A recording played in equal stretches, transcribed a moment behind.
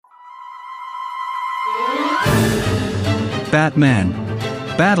Batman.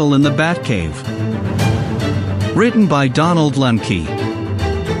 Battle in the Batcave. Written by Donald Lemke.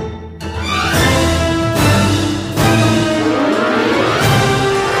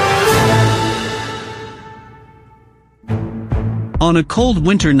 On a cold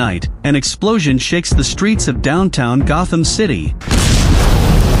winter night, an explosion shakes the streets of downtown Gotham City.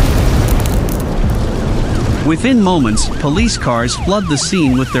 Within moments, police cars flood the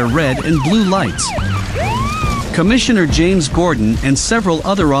scene with their red and blue lights. Commissioner James Gordon and several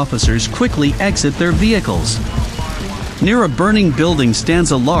other officers quickly exit their vehicles. Near a burning building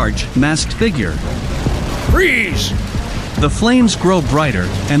stands a large, masked figure. Freeze! The flames grow brighter,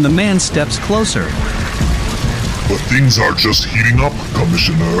 and the man steps closer. But things are just heating up,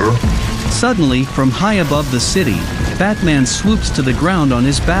 Commissioner. Suddenly, from high above the city, Batman swoops to the ground on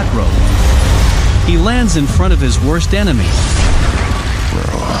his batrobe. He lands in front of his worst enemy.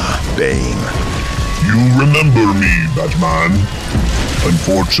 Bane. You remember me, Batman.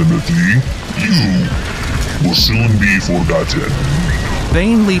 Unfortunately, you will soon be forgotten.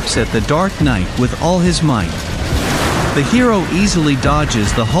 Bane leaps at the Dark Knight with all his might. The hero easily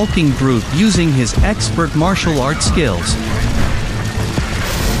dodges the hulking brute using his expert martial arts skills.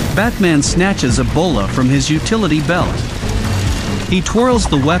 Batman snatches a bola from his utility belt. He twirls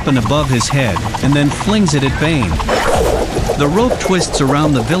the weapon above his head and then flings it at Bane. The rope twists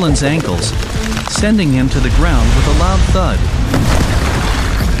around the villain's ankles, sending him to the ground with a loud thud.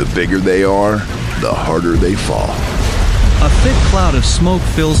 The bigger they are, the harder they fall. A thick cloud of smoke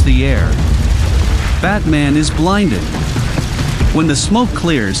fills the air. Batman is blinded. When the smoke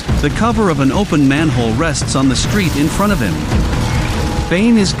clears, the cover of an open manhole rests on the street in front of him.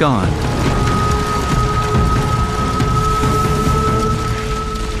 Bane is gone.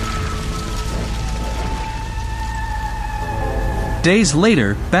 Days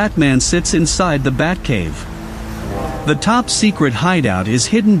later, Batman sits inside the Batcave. The top-secret hideout is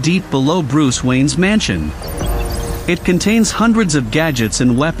hidden deep below Bruce Wayne's mansion. It contains hundreds of gadgets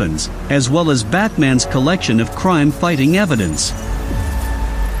and weapons, as well as Batman's collection of crime-fighting evidence.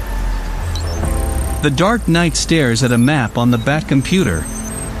 The Dark Knight stares at a map on the Batcomputer.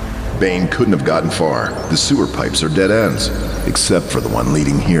 Bane couldn't have gotten far. The sewer pipes are dead ends, except for the one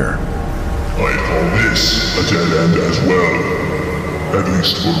leading here. I call this a dead end as well. At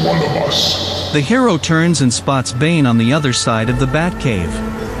least for one of us. The hero turns and spots Bane on the other side of the Batcave.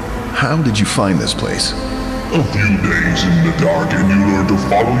 How did you find this place? A few days in the dark and you learn to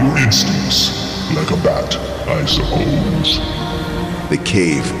follow your instincts. Like a bat, I suppose. The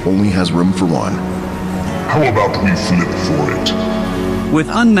cave only has room for one. How about we flip for it? With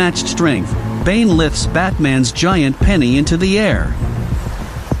unmatched strength, Bane lifts Batman's giant penny into the air.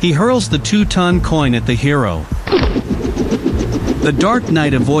 He hurls the 2-ton coin at the hero. The Dark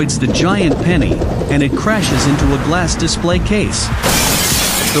Knight avoids the giant penny, and it crashes into a glass display case.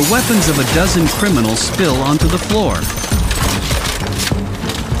 The weapons of a dozen criminals spill onto the floor.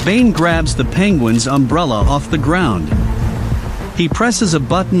 Bane grabs the Penguin's umbrella off the ground. He presses a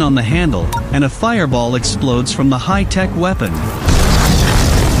button on the handle, and a fireball explodes from the high-tech weapon.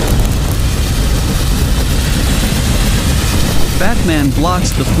 Batman blocks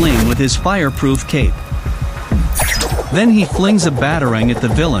the flame with his fireproof cape. Then he flings a batarang at the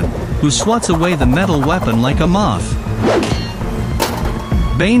villain, who swats away the metal weapon like a moth.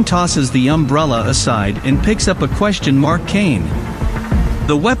 Bane tosses the umbrella aside and picks up a question mark cane.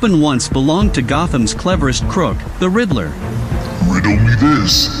 The weapon once belonged to Gotham's cleverest crook, the Riddler. Riddle me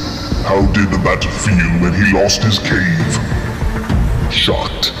this. How did the Bat feel when he lost his cave?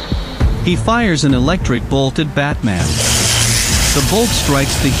 Shocked. He fires an electric bolt at Batman. The bolt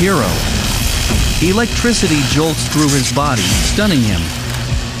strikes the hero. Electricity jolts through his body, stunning him.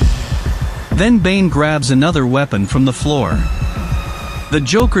 Then Bane grabs another weapon from the floor. The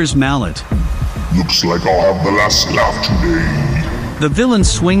Joker's mallet. Looks like I'll have the last laugh today. The villain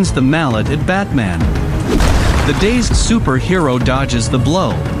swings the mallet at Batman. The dazed superhero dodges the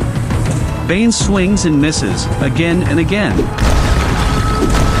blow. Bane swings and misses, again and again.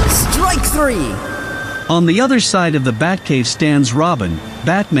 Strike 3! On the other side of the Batcave stands Robin,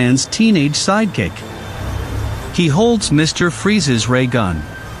 Batman's teenage sidekick. He holds Mr. Freeze's ray gun.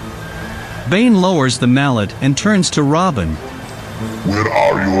 Bane lowers the mallet and turns to Robin. Where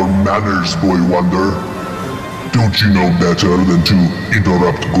are your manners, Boy Wonder? Don't you know better than to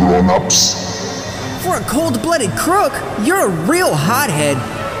interrupt grown-ups? For a cold-blooded crook, you're a real hothead.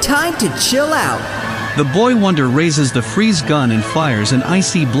 Time to chill out. The Boy Wonder raises the freeze gun and fires an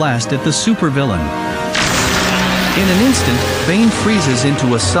icy blast at the supervillain. In an instant, Bane freezes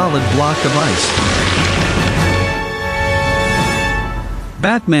into a solid block of ice.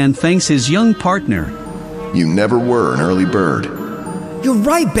 Batman thanks his young partner. You never were an early bird. You're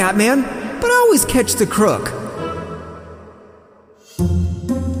right, Batman, but I always catch the crook.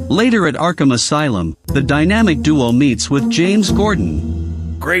 Later at Arkham Asylum, the dynamic duo meets with James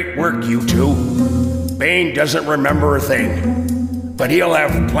Gordon. Great work, you two. Bane doesn't remember a thing, but he'll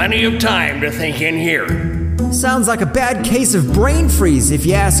have plenty of time to think in here. Sounds like a bad case of brain freeze, if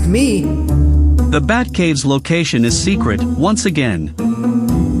you ask me. The Batcave's location is secret once again.